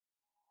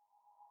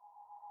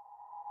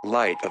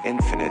light of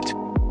infinite.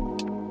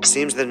 It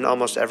seems that in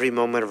almost every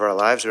moment of our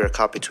lives we are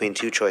caught between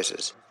two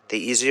choices, the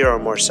easier or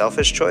more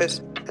selfish choice,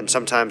 and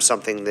sometimes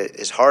something that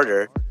is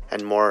harder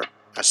and more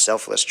a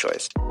selfless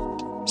choice.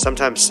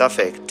 Sometimes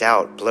suffix,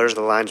 doubt, blurs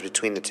the lines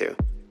between the two.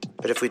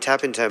 But if we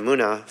tap into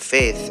emunah,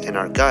 faith, and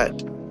our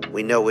gut,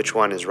 we know which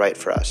one is right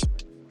for us.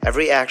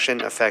 Every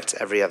action affects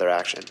every other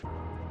action.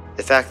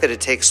 The fact that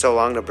it takes so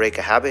long to break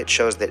a habit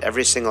shows that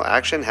every single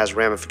action has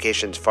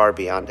ramifications far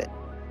beyond it.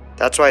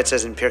 That's why it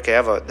says in Pirkei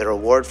Avot, the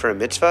reward for a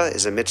mitzvah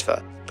is a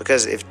mitzvah,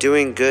 because if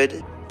doing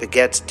good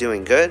begets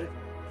doing good,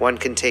 one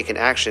can take an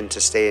action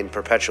to stay in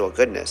perpetual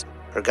goodness,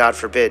 or God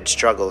forbid,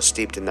 struggle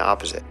steeped in the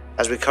opposite.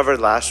 As we covered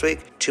last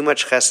week, too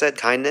much chesed,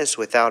 kindness,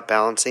 without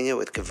balancing it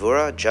with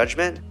gevura,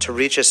 judgment, to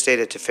reach a state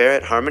of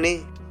tiferet,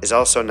 harmony, is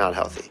also not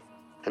healthy.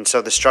 And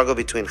so the struggle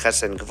between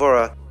chesed and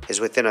gevura is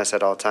within us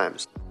at all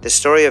times. The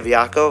story of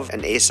Yaakov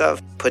and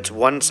Esav puts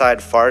one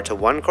side far to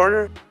one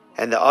corner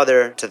and the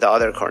other to the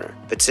other corner.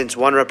 But since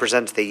one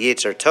represents the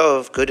Yetzer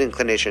Tov, good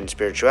inclination,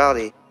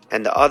 spirituality,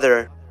 and the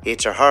other,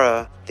 Yetzer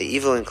Hara, the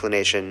evil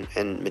inclination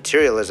and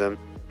materialism,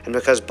 and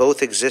because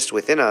both exist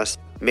within us,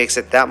 it makes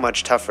it that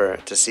much tougher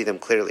to see them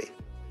clearly.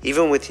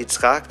 Even with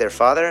Yitzchak, their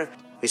father,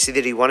 we see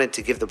that he wanted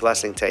to give the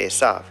blessing to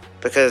Esav,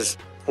 because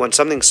when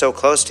something's so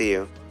close to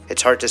you,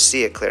 it's hard to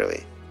see it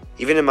clearly.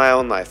 Even in my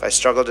own life, I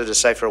struggle to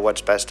decipher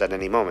what's best at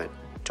any moment.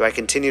 Do I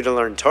continue to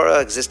learn Torah,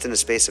 exist in the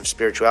space of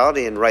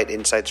spirituality, and write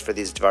insights for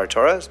these Dvar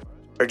Torahs?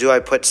 Or do I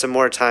put some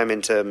more time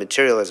into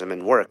materialism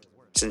and work,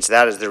 since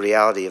that is the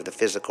reality of the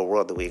physical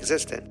world that we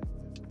exist in?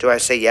 Do I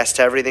say yes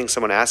to everything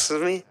someone asks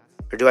of me?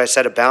 Or do I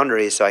set a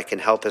boundary so I can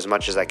help as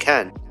much as I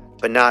can,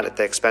 but not at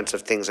the expense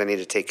of things I need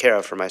to take care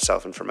of for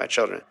myself and for my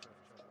children?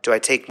 Do I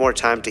take more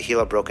time to heal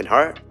a broken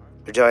heart?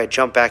 Or do I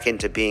jump back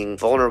into being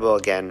vulnerable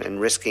again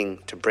and risking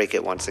to break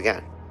it once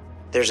again?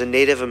 There's a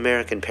Native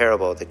American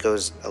parable that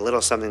goes a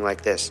little something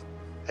like this.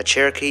 A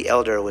Cherokee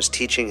elder was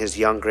teaching his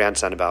young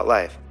grandson about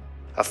life.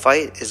 "A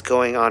fight is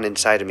going on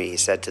inside of me," he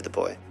said to the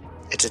boy.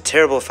 "It's a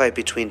terrible fight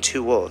between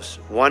two wolves.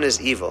 One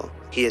is evil.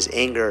 He is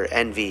anger,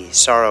 envy,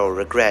 sorrow,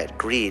 regret,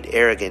 greed,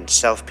 arrogance,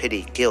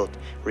 self-pity, guilt,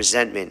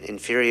 resentment,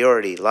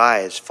 inferiority,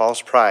 lies,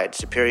 false pride,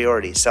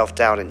 superiority,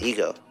 self-doubt, and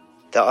ego.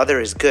 The other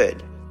is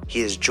good.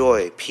 He is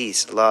joy,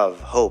 peace,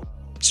 love, hope,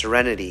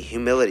 serenity,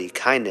 humility,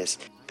 kindness,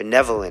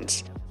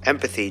 benevolence,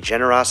 empathy,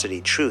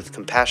 generosity, truth,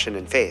 compassion,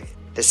 and faith.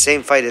 The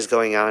same fight is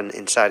going on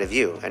inside of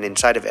you and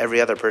inside of every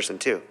other person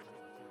too."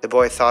 The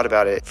boy thought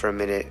about it for a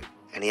minute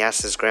and he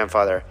asked his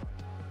grandfather,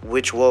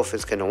 "Which wolf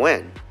is going to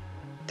win?"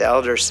 The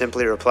elder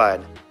simply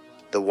replied,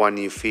 "The one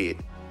you feed."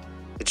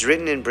 It's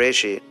written in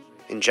Breshit,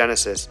 in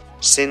Genesis,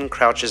 sin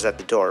crouches at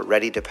the door,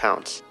 ready to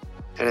pounce.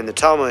 And in the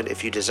Talmud,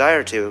 if you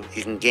desire to,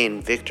 you can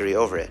gain victory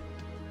over it.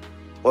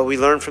 What we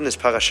learn from this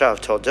parasha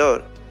of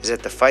Toldot is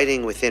that the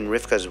fighting within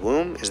Rivka's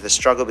womb is the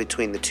struggle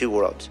between the two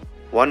worlds,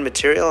 one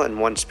material and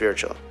one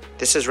spiritual.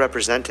 This is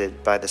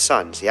represented by the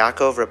sons,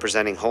 Yaakov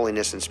representing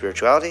holiness and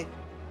spirituality,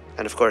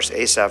 and of course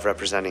Esav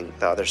representing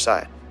the other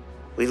side.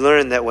 We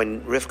learn that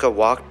when Rivka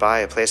walked by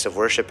a place of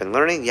worship and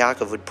learning,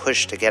 Yaakov would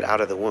push to get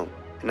out of the womb.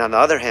 And on the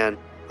other hand,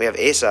 we have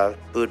Esav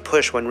who would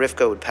push when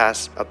Rivka would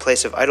pass a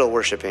place of idol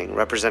worshiping,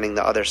 representing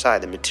the other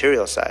side, the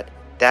material side,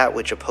 that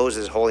which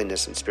opposes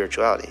holiness and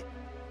spirituality.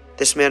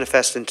 This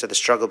manifests into the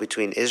struggle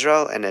between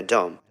Israel and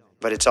Edom,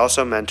 but it's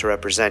also meant to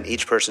represent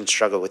each person's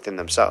struggle within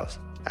themselves.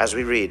 As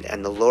we read,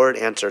 "And the Lord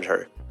answered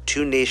her,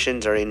 2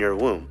 nations are in your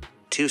womb,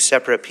 2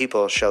 separate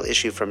people shall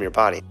issue from your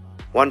body.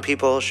 One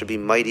people shall be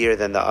mightier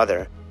than the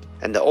other,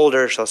 and the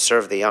older shall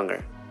serve the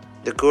younger."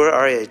 The Gur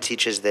Aryeh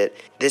teaches that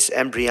this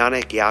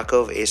embryonic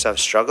Yaakov-Esav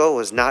struggle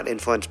was not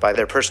influenced by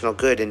their personal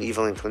good and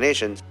evil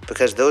inclinations,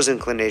 because those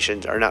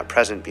inclinations are not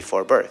present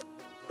before birth.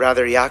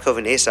 Rather, Yaakov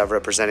and Esav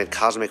represented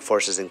cosmic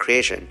forces in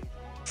creation,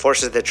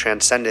 forces that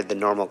transcended the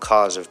normal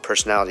cause of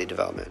personality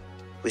development.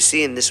 We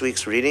see in this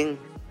week's reading,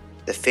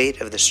 the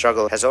fate of the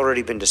struggle has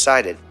already been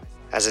decided.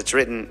 As it's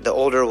written, the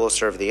older will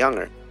serve the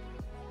younger.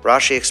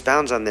 Rashi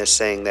expounds on this,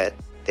 saying that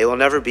they will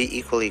never be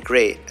equally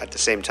great at the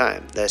same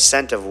time. The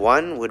ascent of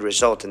one would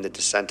result in the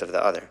descent of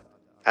the other.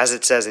 As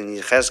it says in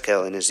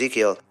Yechezkel and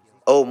Ezekiel,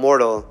 "O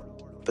mortal,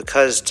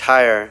 because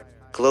Tyre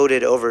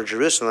gloated over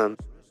Jerusalem,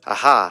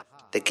 aha,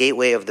 the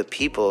gateway of the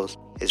peoples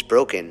is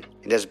broken.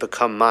 It has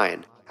become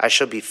mine. I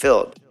shall be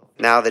filled,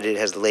 now that it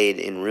has laid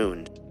in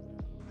ruins."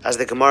 As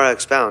the Gemara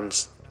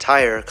expounds,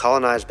 Tyre,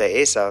 colonized by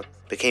Esav,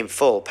 became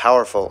full,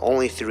 powerful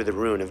only through the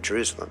ruin of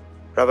Jerusalem.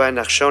 Rabbi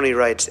Nachshoni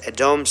writes,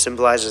 Edom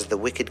symbolizes the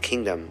wicked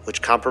kingdom,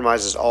 which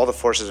compromises all the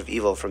forces of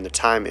evil from the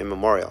time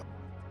immemorial,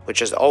 which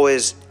has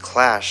always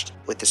clashed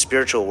with the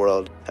spiritual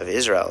world of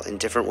Israel in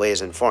different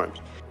ways and forms.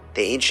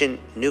 The ancient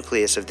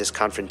nucleus of this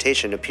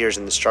confrontation appears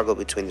in the struggle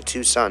between the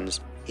two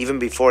sons, even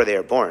before they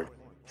are born.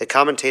 The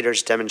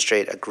commentators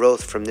demonstrate a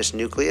growth from this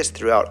nucleus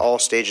throughout all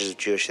stages of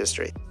Jewish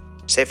history.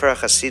 Sefer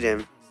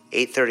HaChasidim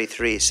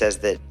 833 says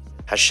that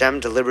Hashem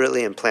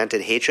deliberately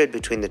implanted hatred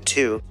between the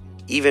two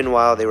even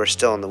while they were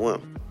still in the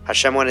womb.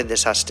 Hashem wanted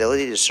this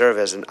hostility to serve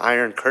as an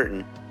iron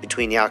curtain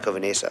between Yaakov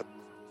and Esav.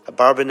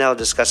 Abarbanel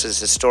discusses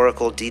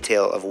historical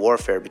detail of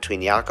warfare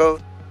between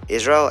Yaakov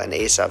Israel and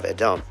Esav,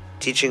 Edom,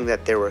 teaching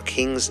that there were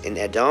kings in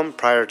Edom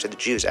prior to the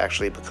Jews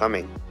actually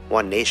becoming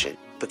one nation.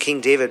 But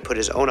King David put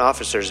his own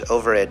officers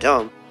over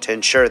Edom to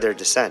ensure their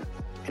descent.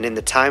 And in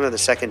the time of the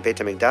second Beit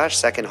HaMikdash,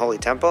 second Holy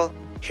Temple,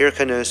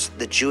 Hyrcanus,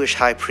 the Jewish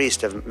high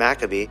priest of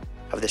Maccabee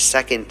of the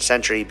 2nd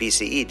century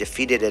BCE,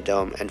 defeated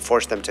Edom and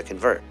forced them to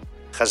convert.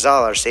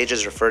 Chazal, our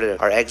sages, refer to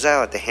our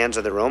exile at the hands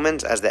of the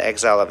Romans as the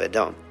exile of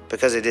Edom,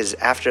 because it is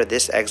after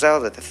this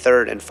exile that the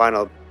third and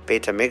final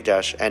Beit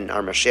HaMikdash and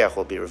our Mashiach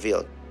will be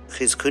revealed.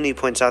 Chizkuni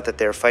points out that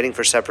they are fighting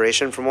for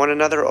separation from one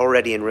another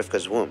already in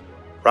Rivka's womb.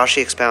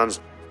 Rashi expounds,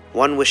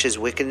 one wishes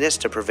wickedness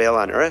to prevail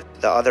on earth,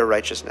 the other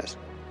righteousness,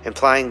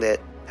 implying that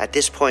at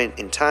this point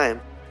in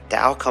time, the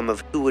outcome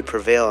of who would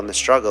prevail in the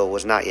struggle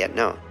was not yet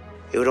known.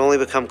 It would only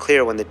become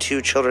clear when the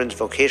two children's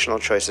vocational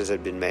choices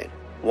had been made.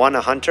 One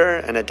a hunter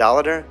and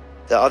idolater,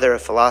 the other a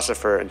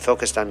philosopher and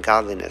focused on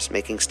godliness,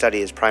 making study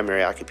his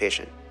primary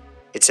occupation.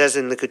 It says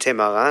in Likutei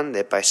Moharan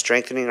that by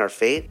strengthening our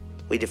faith,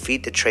 we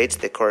defeat the traits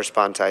that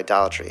correspond to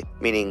idolatry,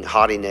 meaning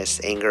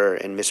haughtiness, anger,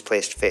 and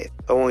misplaced faith.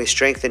 But when we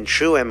strengthen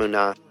true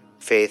emunah,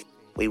 faith,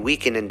 we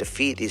weaken and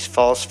defeat these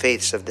false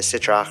faiths of the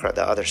Sitra Achra,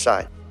 the other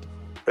side.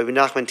 Rabbi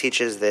Nachman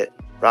teaches that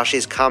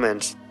Rashi's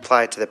comments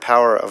apply to the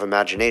power of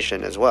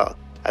imagination as well,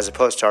 as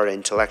opposed to our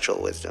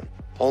intellectual wisdom.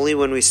 Only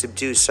when we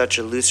subdue such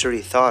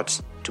illusory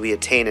thoughts do we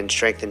attain and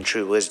strengthen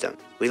true wisdom.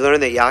 We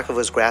learn that Yaakov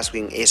was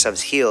grasping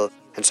Esav's heel,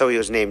 and so he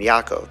was named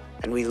Yaakov.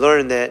 And we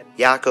learn that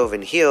Yaakov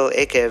and heel,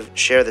 Ekev,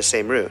 share the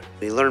same root.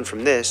 We learn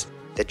from this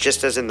that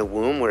just as in the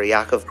womb where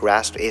Yaakov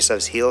grasped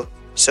Esav's heel,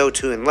 so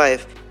too in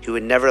life, he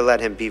would never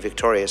let him be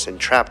victorious and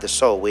trap the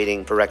soul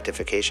waiting for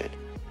rectification.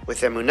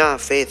 With emunah,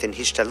 faith, and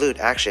hishtalut,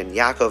 action,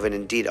 Yaakov and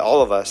indeed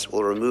all of us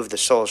will remove the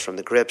souls from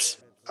the grips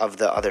of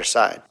the other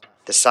side,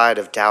 the side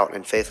of doubt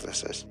and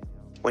faithlessness.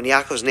 When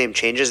Yaakov's name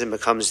changes and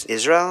becomes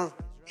Israel,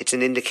 it's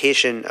an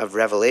indication of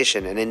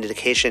revelation, an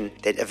indication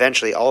that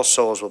eventually all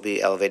souls will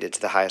be elevated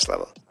to the highest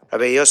level.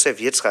 Rabbi Yosef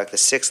Yitzchak, the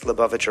 6th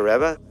Lubavitcher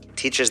Rebbe,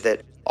 teaches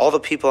that all the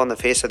people on the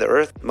face of the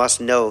earth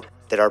must know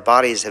that our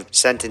bodies have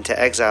sent into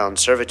exile and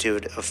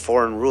servitude of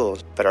foreign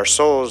rules, but our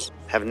souls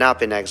have not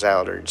been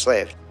exiled or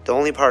enslaved. The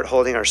only part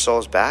holding our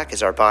souls back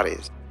is our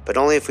bodies, but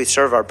only if we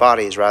serve our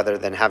bodies rather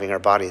than having our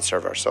bodies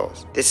serve our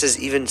souls. This is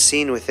even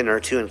seen within our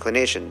two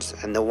inclinations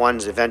and the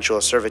one's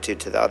eventual servitude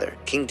to the other.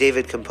 King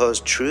David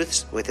composed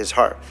truths with his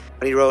harp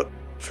when he wrote,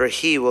 "For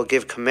he will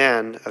give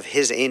command of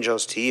his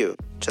angels to you,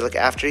 to look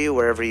after you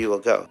wherever you will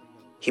go."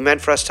 He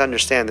meant for us to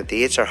understand that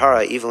the Yetzer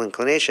Hara, evil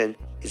inclination,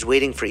 is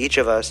waiting for each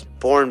of us,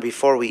 born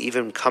before we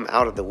even come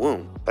out of the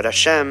womb. But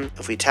Hashem,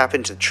 if we tap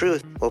into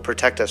truth, will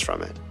protect us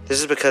from it. This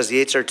is because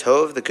Yetzer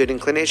Tov, the good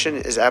inclination,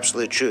 is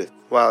absolute truth,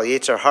 while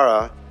Yetzer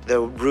Hara, the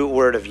root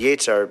word of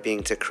Yetzer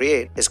being to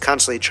create, is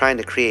constantly trying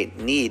to create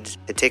needs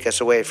that take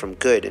us away from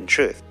good and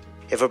truth.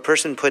 If a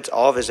person puts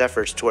all of his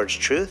efforts towards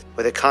truth,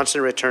 with a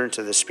constant return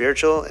to the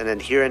spiritual and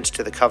adherence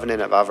to the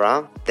covenant of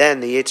Avraham, then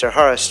the Yetzer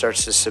Hara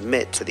starts to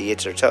submit to the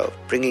Yetzer Tov,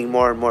 bringing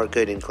more and more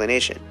good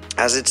inclination.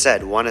 As it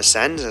said, one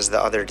ascends as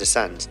the other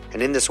descends.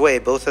 And in this way,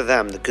 both of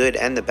them, the good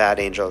and the bad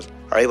angels,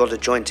 are able to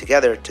join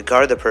together to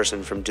guard the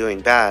person from doing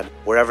bad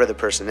wherever the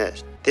person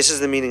is. This is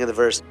the meaning of the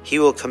verse, "He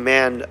will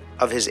command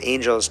of his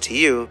angels to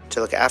you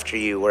to look after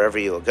you wherever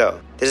you will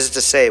go." This is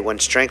to say, when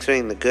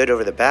strengthening the good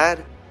over the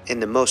bad, in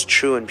the most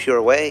true and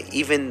pure way,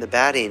 even the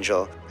bad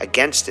angel,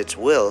 against its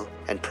will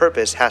and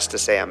purpose, has to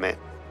say Amen.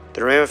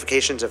 The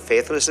ramifications of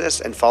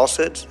faithlessness and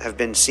falsehoods have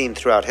been seen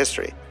throughout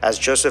history. As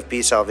Joseph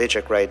B.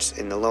 Soloveitchik writes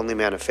in The Lonely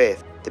Man of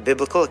Faith, the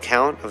biblical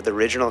account of the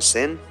original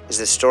sin is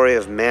the story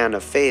of man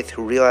of faith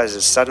who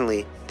realizes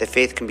suddenly that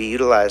faith can be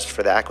utilized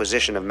for the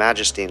acquisition of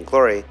majesty and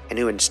glory, and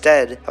who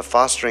instead of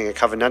fostering a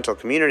covenantal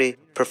community,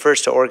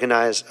 prefers to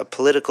organize a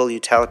political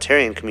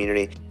utilitarian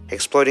community,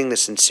 exploiting the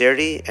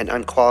sincerity and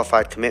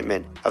unqualified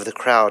commitment of the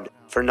crowd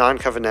for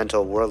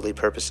non-covenantal worldly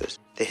purposes.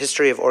 The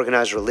history of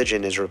organized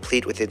religion is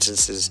replete with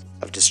instances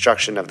of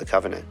destruction of the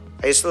covenant.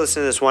 I used to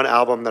listen to this one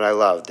album that I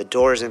loved, The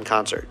Doors in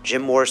concert.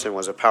 Jim Morrison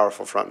was a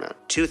powerful frontman.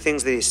 Two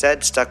things that he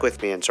said stuck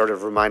with me and sort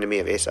of reminded me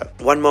of Esav.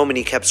 One moment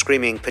he kept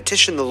screaming,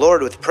 "Petition the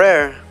Lord with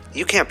prayer."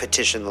 "You can't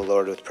petition the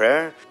Lord with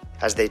prayer,"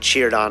 as they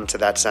cheered on to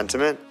that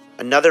sentiment.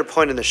 Another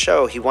point in the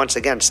show, he once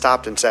again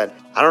stopped and said,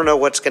 "I don't know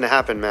what's going to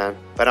happen, man,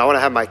 but I want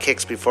to have my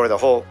kicks before the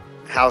whole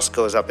house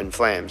goes up in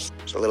flames."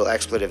 There's a little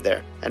expletive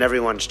there. And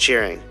everyone's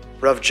cheering.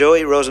 Rav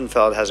Joey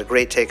Rosenfeld has a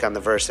great take on the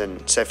verse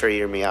in Sefer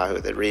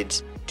Yirmiyahu that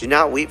reads, "Do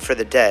not weep for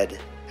the dead,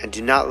 and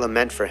do not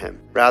lament for him.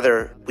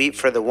 Rather, weep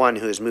for the one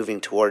who is moving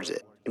towards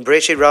it." In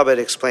Bereshit Rabbah, it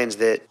explains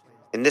that,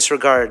 in this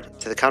regard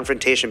to the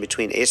confrontation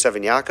between Esav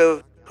and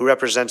Yaakov, who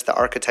represents the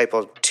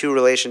archetypal two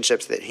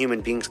relationships that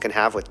human beings can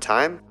have with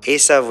time,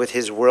 Esav, with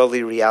his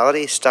worldly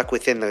reality, stuck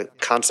within the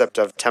concept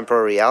of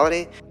temporal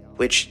reality,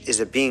 which is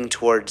a being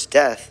towards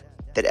death,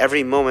 that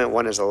every moment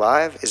one is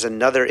alive is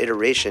another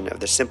iteration of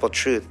the simple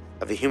truth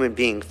of a human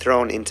being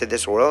thrown into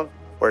this world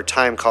where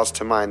time calls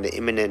to mind the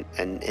imminent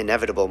and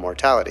inevitable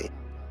mortality.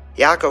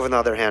 Yaakov, on the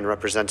other hand,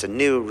 represents a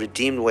new,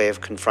 redeemed way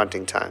of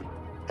confronting time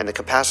and the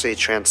capacity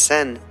to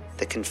transcend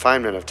the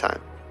confinement of time.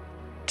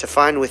 to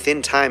find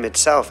within time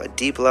itself a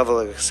deep level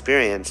of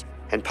experience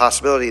and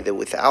possibility that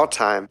without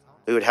time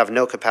we would have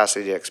no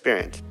capacity to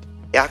experience.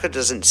 Yaakov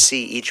doesn't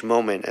see each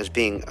moment as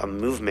being a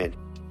movement,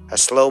 a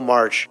slow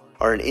march,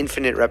 or an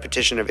infinite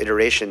repetition of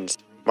iterations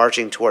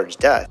marching towards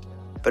death,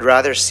 but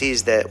rather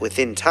sees that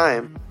within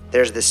time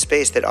there's this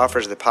space that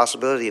offers the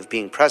possibility of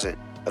being present,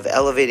 of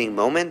elevating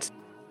moments,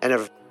 and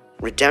of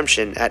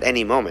redemption at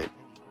any moment.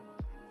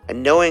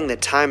 And knowing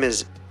that time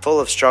is full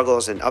of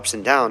struggles and ups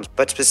and downs,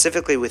 but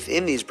specifically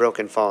within these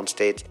broken fallen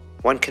states,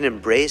 one can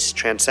embrace,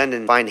 transcend,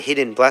 and find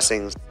hidden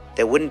blessings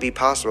that wouldn't be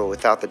possible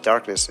without the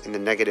darkness in the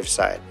negative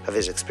side of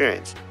his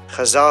experience.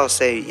 Chazal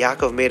say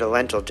Yaakov made a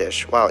lentil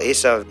dish while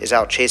Esav is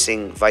out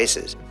chasing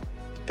vices,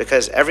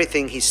 because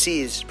everything he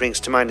sees brings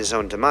to mind his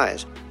own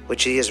demise,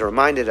 which he is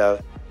reminded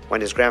of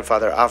when his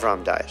grandfather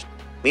Avram dies.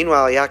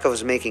 Meanwhile, Yaakov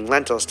is making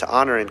lentils to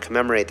honor and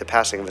commemorate the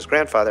passing of his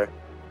grandfather.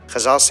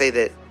 Chazal say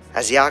that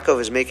as Yaakov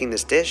is making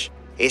this dish,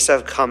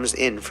 Esav comes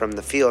in from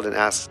the field and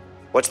asks,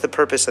 "What's the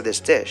purpose of this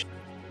dish?"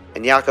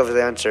 And Yaakov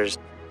answers,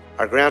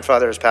 "Our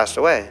grandfather has passed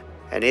away."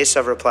 And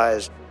Esav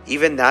replies,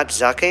 "Even that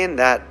Zaken,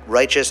 that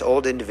righteous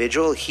old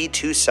individual, he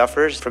too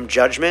suffers from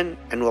judgment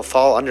and will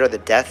fall under the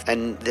death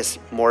and this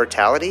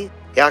mortality?"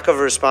 Yaakov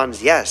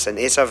responds, "Yes." And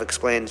Esav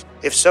explains,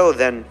 "If so,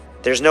 then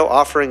there's no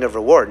offering of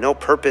reward, no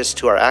purpose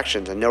to our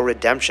actions, and no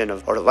redemption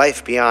or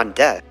life beyond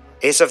death."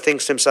 Esav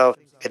thinks to himself,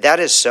 if that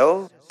is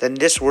so, then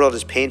this world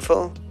is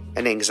painful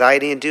and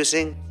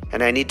anxiety-inducing,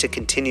 and I need to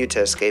continue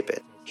to escape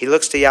it. He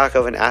looks to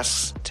Yaakov and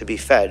asks to be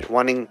fed,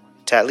 wanting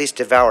to at least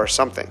devour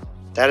something.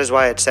 That is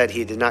why it said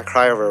he did not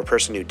cry over a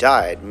person who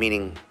died,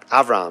 meaning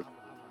Avram,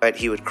 but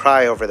he would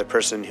cry over the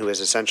person who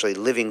is essentially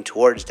living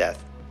towards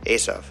death,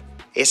 Esav.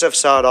 Esav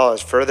saw it all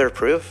as further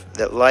proof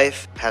that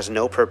life has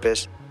no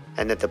purpose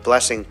and that the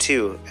blessing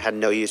too had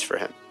no use for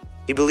him.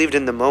 He believed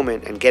in the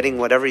moment, and getting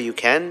whatever you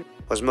can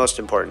was most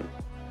important.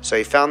 So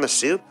he found the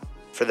soup,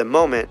 for the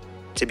moment,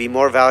 to be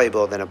more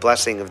valuable than a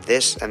blessing of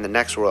this and the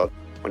next world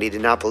when he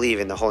did not believe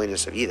in the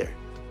holiness of either.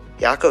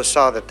 Yaakov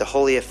saw that the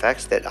holy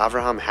effects that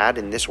Avraham had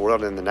in this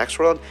world and the next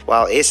world,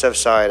 while Esav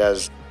saw it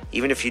as,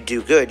 even if you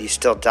do good, you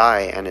still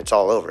die and it's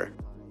all over.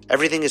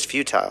 Everything is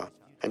futile,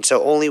 and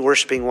so only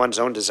worshipping one's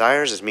own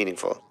desires is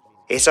meaningful.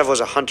 Esav was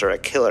a hunter, a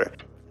killer.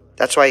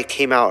 That's why he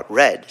came out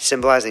red,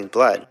 symbolizing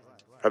blood.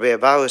 Rabbi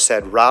Abahu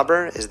said,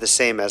 robber is the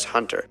same as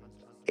hunter.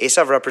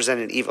 Esav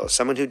represented evil,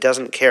 someone who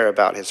doesn't care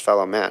about his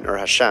fellow man, or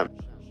Hashem,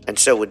 and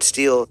so would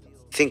steal,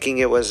 thinking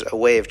it was a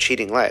way of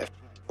cheating life.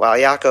 While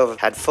Yaakov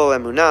had full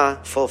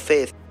emunah, full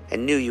faith,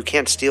 and knew you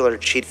can't steal or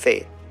cheat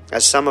fate,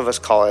 as some of us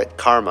call it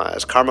karma,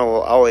 as karma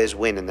will always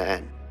win in the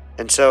end.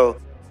 And so,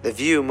 the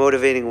view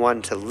motivating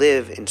one to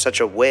live in such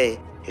a way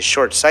is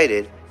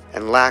short-sighted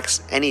and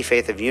lacks any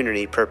faith of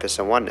unity, purpose,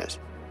 and oneness.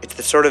 It's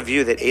the sort of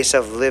view that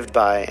Esav lived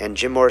by, and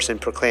Jim Morrison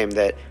proclaimed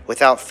that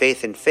without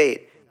faith in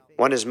fate,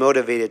 one is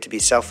motivated to be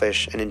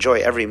selfish and enjoy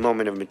every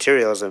moment of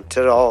materialism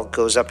till it all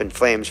goes up in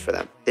flames for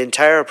them. The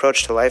entire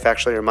approach to life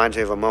actually reminds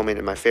me of a moment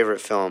in my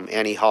favorite film,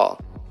 Annie Hall,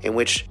 in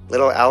which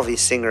little Alvy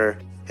Singer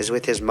is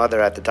with his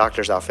mother at the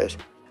doctor's office,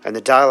 and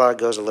the dialogue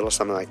goes a little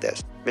something like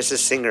this. Mrs.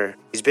 Singer,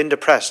 he's been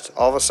depressed.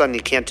 All of a sudden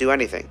he can't do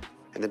anything.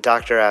 And the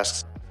doctor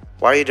asks,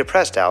 why are you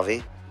depressed,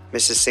 Alvy?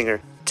 Mrs.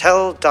 Singer,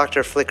 tell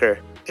Dr. Flicker,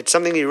 it's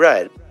something he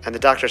read. And the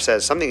doctor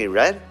says, something he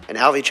read? And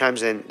Alvy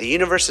chimes in, the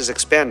universe is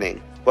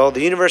expanding. Well,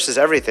 the universe is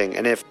everything,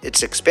 and if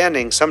it's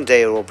expanding,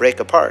 someday it will break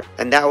apart,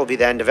 and that will be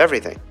the end of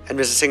everything. And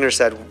Mrs. Singer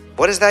said,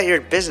 what is that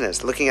your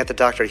business? Looking at the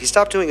doctor, he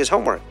stopped doing his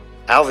homework.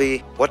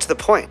 Alvy, what's the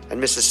point?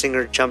 And Mrs.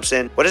 Singer jumps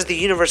in, what has the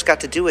universe got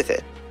to do with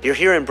it? You're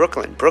here in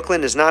Brooklyn.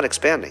 Brooklyn is not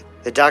expanding.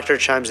 The doctor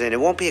chimes in, it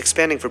won't be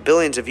expanding for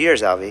billions of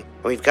years, Alvy.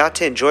 And we've got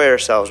to enjoy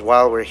ourselves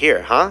while we're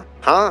here, huh?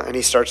 Huh? And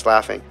he starts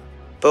laughing.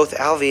 Both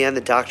Alvy and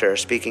the doctor are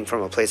speaking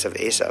from a place of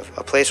Esav,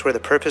 a place where the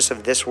purpose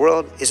of this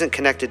world isn't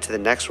connected to the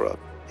next world.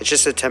 It's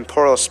just a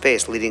temporal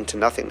space leading to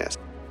nothingness.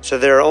 So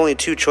there are only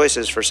two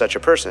choices for such a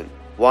person.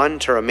 One,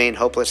 to remain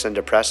hopeless and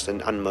depressed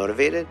and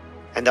unmotivated,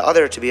 and the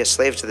other to be a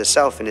slave to the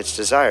self and its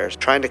desires,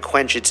 trying to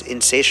quench its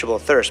insatiable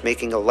thirst,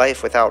 making a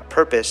life without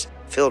purpose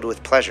filled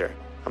with pleasure.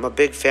 I'm a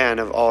big fan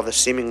of all the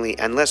seemingly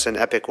endless and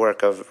epic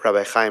work of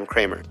Rabbi Chaim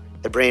Kramer,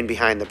 the brain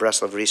behind the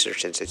Breslov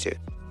Research Institute,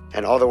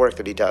 and all the work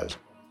that he does.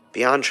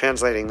 Beyond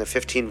translating the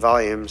 15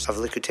 volumes of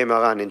Likutei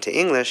Moharan into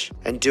English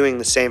and doing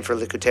the same for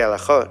Likutei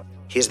Halachot,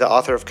 he is the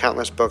author of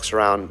countless books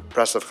around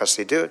Breslov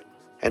Chassidut,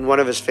 and one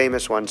of his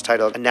famous ones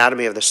titled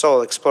Anatomy of the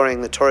Soul,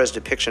 exploring the Torah's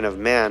depiction of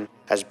man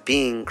as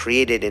being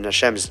created in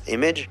Hashem's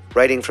image,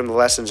 writing from the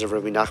lessons of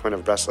Rabbi Nachman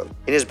of Breslov.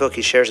 In his book,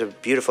 he shares a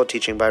beautiful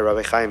teaching by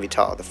Rabbi Chaim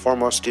Vital, the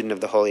foremost student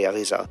of the Holy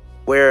Arizal,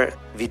 where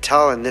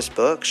Vital in this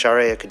book,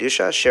 Sharei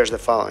HaKedusha, shares the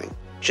following.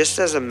 Just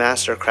as a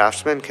master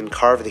craftsman can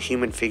carve the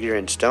human figure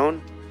in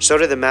stone, so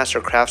did the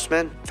master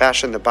craftsman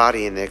fashion the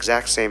body in the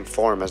exact same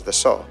form as the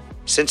soul.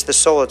 Since the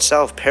soul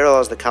itself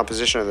parallels the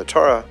composition of the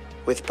Torah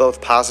with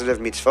both positive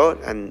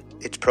mitzvot and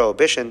its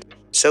prohibition,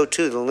 so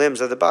too the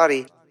limbs of the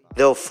body,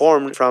 though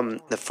formed from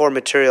the four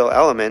material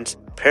elements,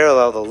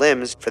 parallel the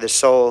limbs for the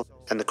soul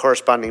and the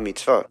corresponding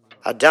mitzvot.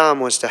 Adam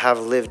was to have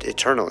lived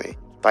eternally,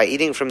 By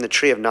eating from the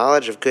tree of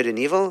knowledge of good and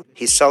evil,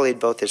 he sullied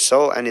both his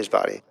soul and his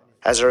body.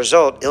 As a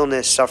result,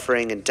 illness,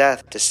 suffering, and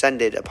death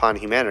descended upon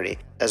humanity,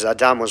 as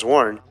Adam was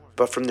warned,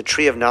 but from the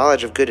tree of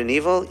knowledge of good and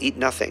evil, eat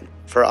nothing.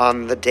 For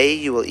on the day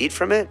you will eat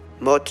from it,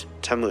 mot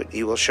tamut,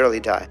 you will surely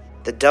die.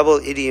 The double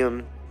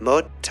idiom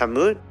mot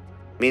tamut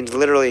means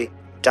literally,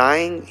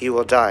 dying, you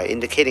will die,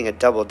 indicating a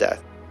double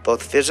death,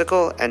 both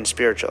physical and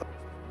spiritual.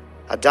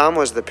 Adam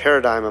was the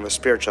paradigm of a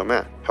spiritual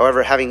man.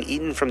 However, having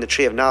eaten from the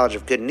tree of knowledge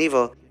of good and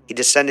evil, he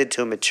descended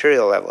to a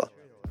material level,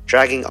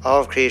 dragging all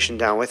of creation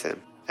down with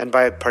him. And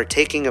by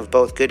partaking of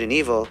both good and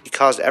evil, he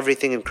caused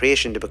everything in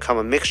creation to become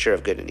a mixture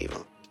of good and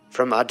evil.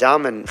 From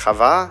Adam and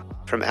Chava,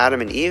 from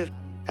Adam and Eve,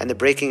 and the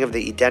breaking of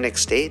the Edenic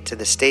state to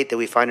the state that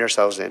we find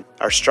ourselves in,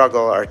 our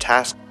struggle, our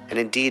task, and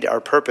indeed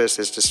our purpose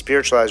is to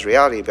spiritualize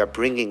reality by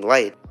bringing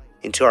light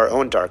into our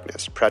own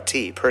darkness,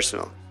 prati,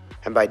 personal,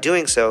 and by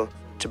doing so,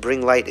 to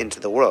bring light into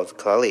the world,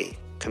 klali,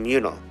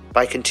 communal.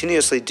 By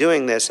continuously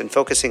doing this and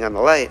focusing on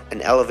the light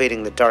and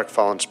elevating the dark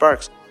fallen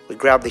sparks, we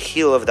grab the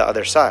heel of the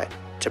other side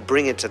to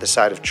bring it to the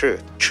side of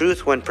truth.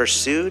 Truth, when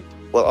pursued,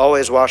 will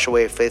always wash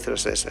away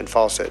faithlessness and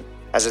falsehood,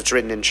 as it's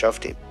written in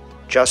Shoftim.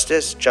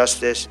 Justice,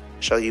 justice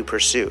shall you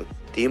pursue,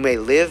 that you may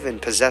live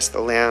and possess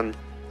the land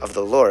of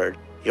the Lord,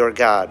 your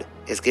God,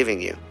 is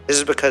giving you. This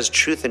is because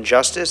truth and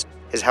justice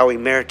is how we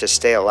merit to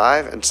stay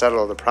alive and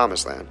settle the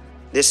promised land.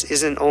 This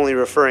isn't only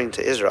referring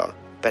to Israel,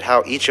 but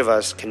how each of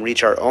us can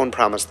reach our own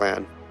promised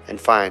land and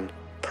find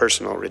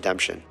personal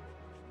redemption.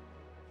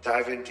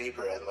 Dive in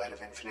deeper at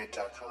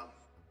lightofinfinite.com.